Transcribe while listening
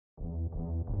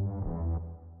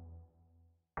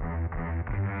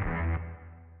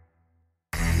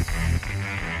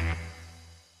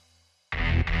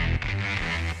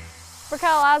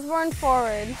Braquelle Osborne,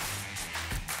 forward.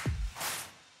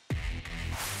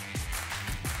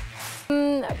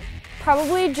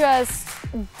 Probably just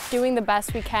doing the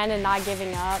best we can and not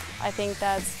giving up. I think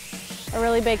that's a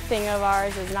really big thing of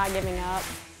ours, is not giving up.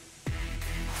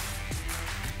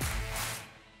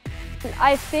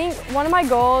 I think one of my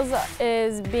goals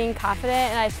is being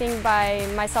confident, and I think by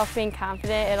myself being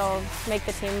confident, it'll make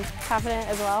the team confident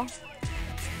as well.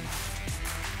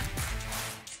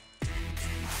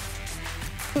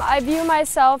 I view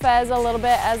myself as a little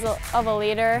bit of a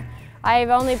leader. I've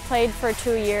only played for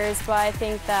 2 years, but I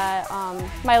think that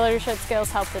my leadership skills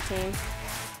help the team.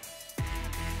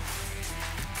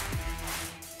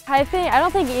 I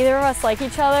don't think either of us like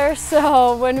each other,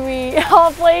 so when we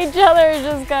all play each other, it's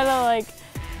just kind of like,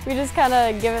 we just kind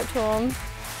of give it to them.